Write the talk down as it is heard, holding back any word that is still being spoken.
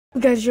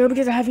Guys, you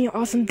guys are having an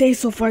awesome day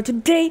so far.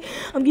 Today,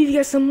 I'm giving you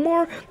guys some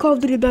more Call of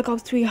Duty Black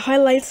Ops 3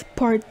 highlights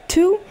part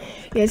 2.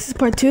 Yeah, this is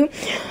part 2.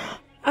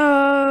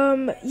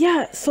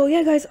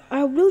 Yeah, guys,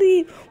 I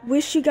really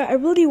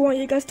want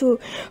you guys to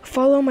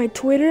follow my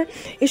Twitter.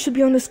 It should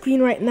be on the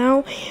screen right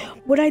now.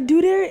 What I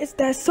do there is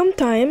that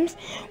sometimes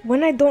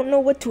when I don't know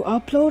what to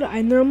upload,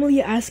 I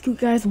normally ask you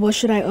guys what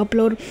should I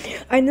upload.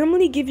 I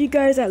normally give you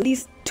guys at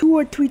least 2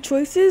 or 3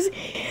 choices.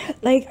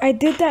 Like I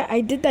did that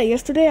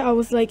yesterday. I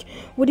was like,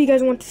 what do you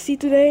guys want to see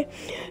today?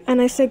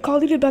 And I said Call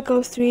of Duty Black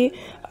Ops 3,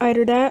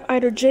 either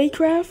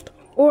Jcraft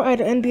or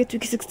either NBA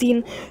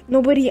 2K16.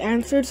 Nobody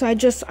answered, so I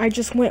just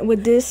went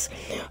with this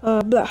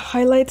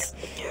highlights.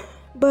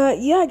 But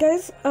yeah,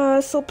 guys,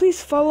 so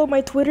please follow my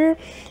Twitter.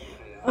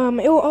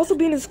 It will also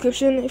be in the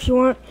description if you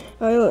want.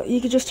 You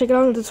can just check it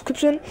out in the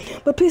description.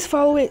 But please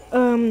follow it.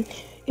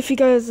 If you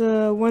guys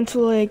want to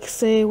like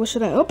say what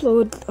should I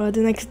upload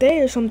the next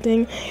day or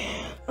something.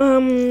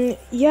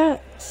 Yeah.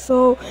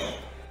 So,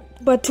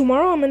 but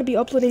tomorrow I'm gonna be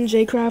uploading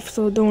Jcraft,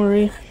 so don't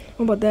worry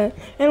about that.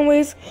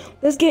 Anyways,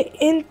 let's get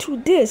into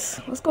this.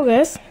 Let's go,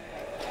 guys.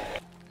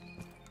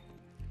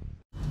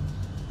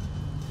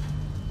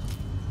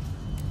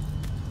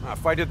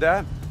 If I did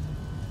that,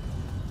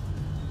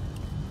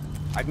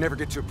 I'd never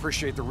get to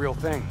appreciate the real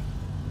thing.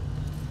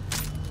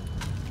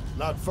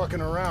 Not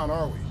fucking around,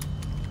 are we?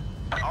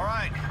 All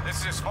right,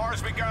 this is as far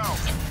as we go.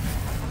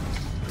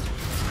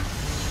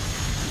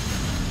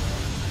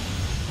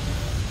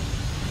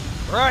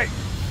 All right,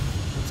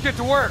 let's get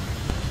to work.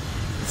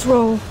 Let's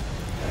roll.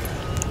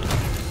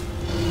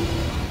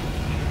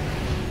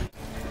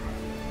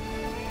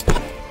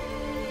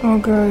 Oh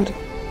god,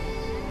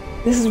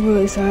 this is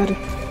really sad.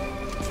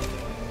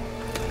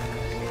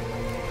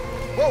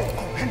 Whoa!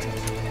 Oh, Hendrix!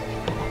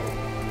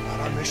 Not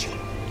on mission.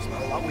 There's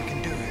not a lot we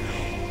can do here.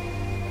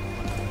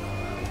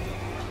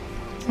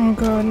 Oh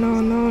god, no.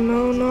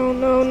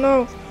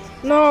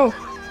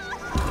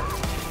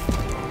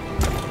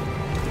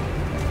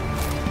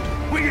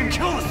 We can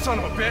kill the son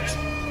of a bitch!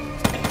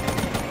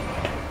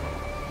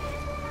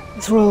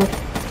 Let's roll.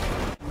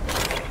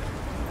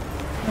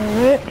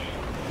 Alright.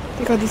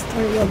 I got this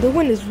target. Yeah, the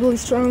wind is really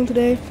strong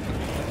today.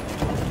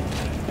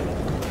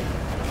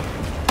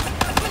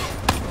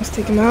 Let's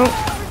take him out.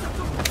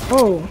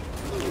 Oh.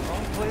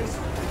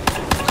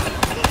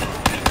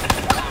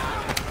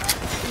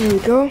 There we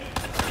go.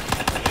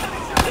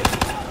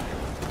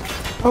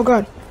 Oh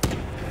god.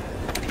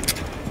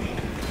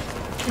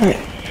 Alright.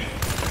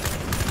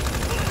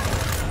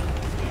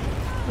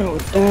 Oh,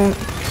 with that.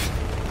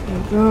 There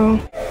we go.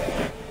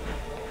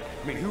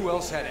 I mean, who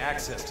else had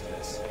access to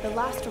this? The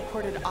last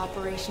reported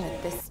operation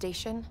at this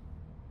station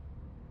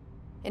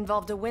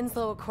involved a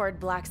Winslow Accord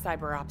Black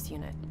Cyber Ops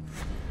unit.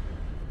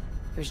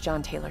 It was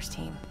John Taylor's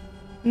team.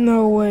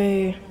 No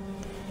way.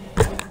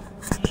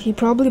 He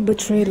probably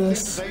betrayed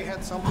us. They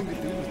had something to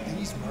do with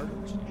these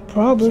murders?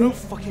 Probably. There's no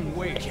fucking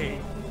way, Kate.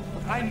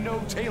 Look, I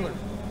know Taylor.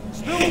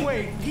 There's no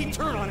way he'd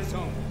turn on his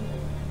own.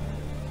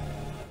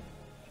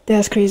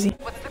 That's crazy.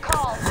 What's the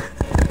call?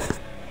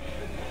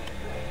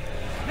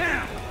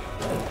 Now!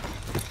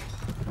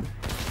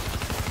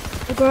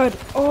 Oh god.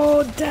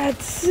 Oh,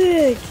 that's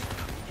sick.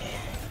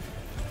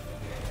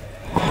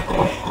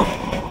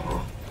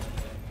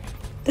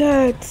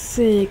 That's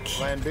sick.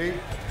 Plan B?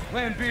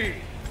 Plan B.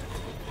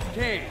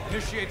 Kate,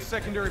 initiate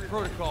secondary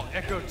protocol,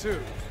 Echo 2.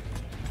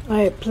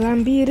 Alright,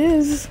 plan B it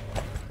is.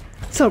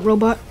 What's up,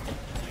 robot?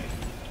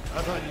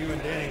 I thought you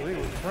and Danny Lee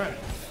were friends.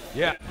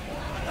 Yeah.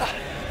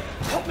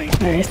 Help me!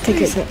 Alright, let's take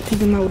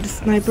him out with the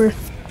sniper.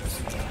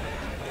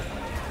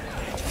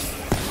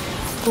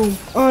 Boom.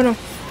 Oh no.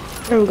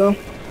 There we go.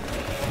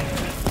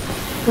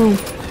 Boom.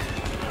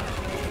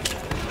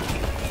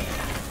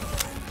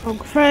 Oh,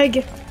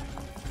 Craig.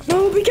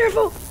 No, be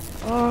careful!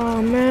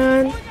 Oh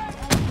man.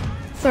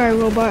 Sorry,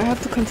 robot. I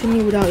have to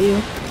continue without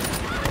you.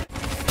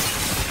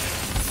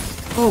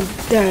 Oh,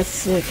 that's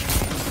sick.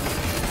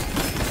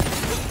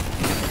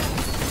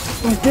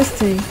 Like this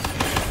thing.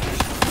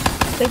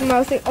 Take him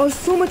out. Oh,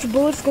 so much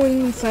bullets going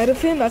inside of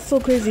him. That's so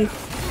crazy.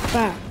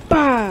 Bah,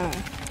 bah.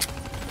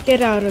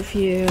 Get out of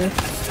here.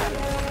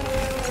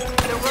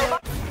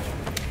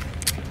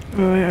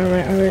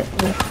 Alright.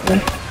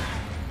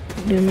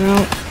 Get him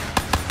out.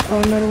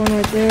 Oh, another one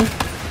right there.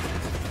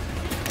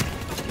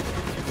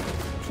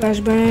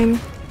 Flashbang.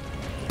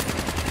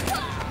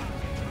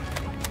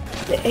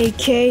 The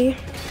AK.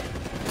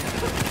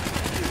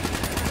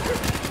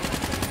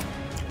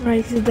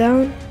 Alright, he's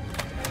down.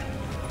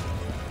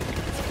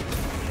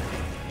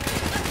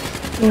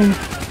 Boom.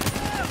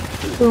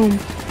 Boom.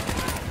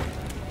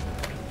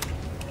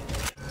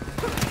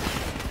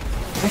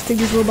 Let's take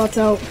these robots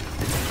out.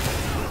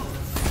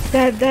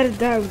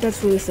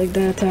 That's really sick,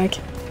 that attack.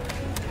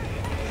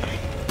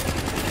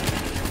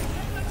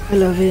 I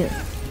love it.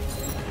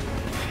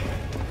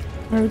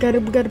 Alright, we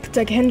gotta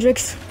protect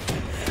Hendrix.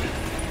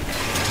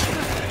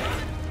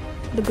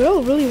 The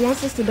girl really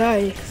wants us to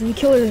die, cause we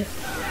kill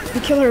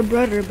her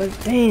brother, but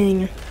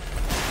dang.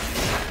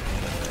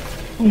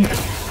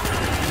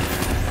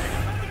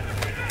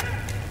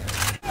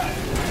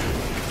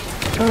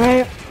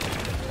 Alright.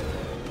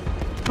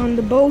 on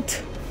the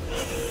boat.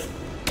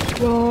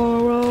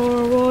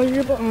 Roll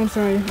your boat. Oh, I'm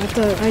sorry.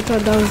 I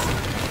thought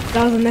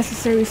that was a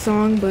necessary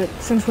song, but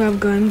since we have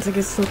guns, I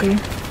guess it's okay.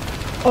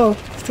 Oh,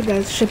 let's take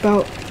that ship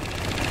out.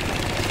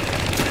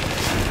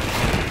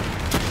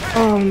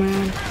 Oh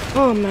man.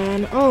 Oh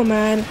man. Oh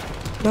man.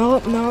 No,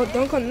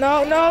 don't come.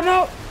 No.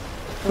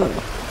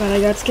 Oh, but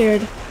I got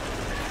scared.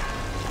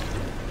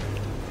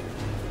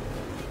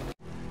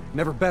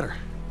 Never better.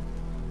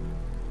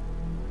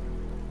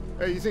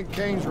 Hey, you think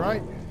Kane's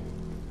right?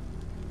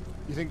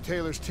 You think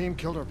Taylor's team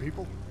killed our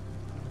people?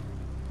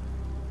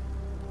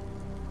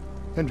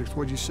 Hendricks,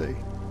 what'd you see?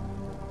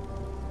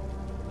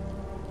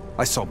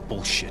 I saw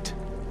bullshit.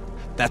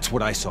 That's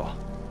what I saw.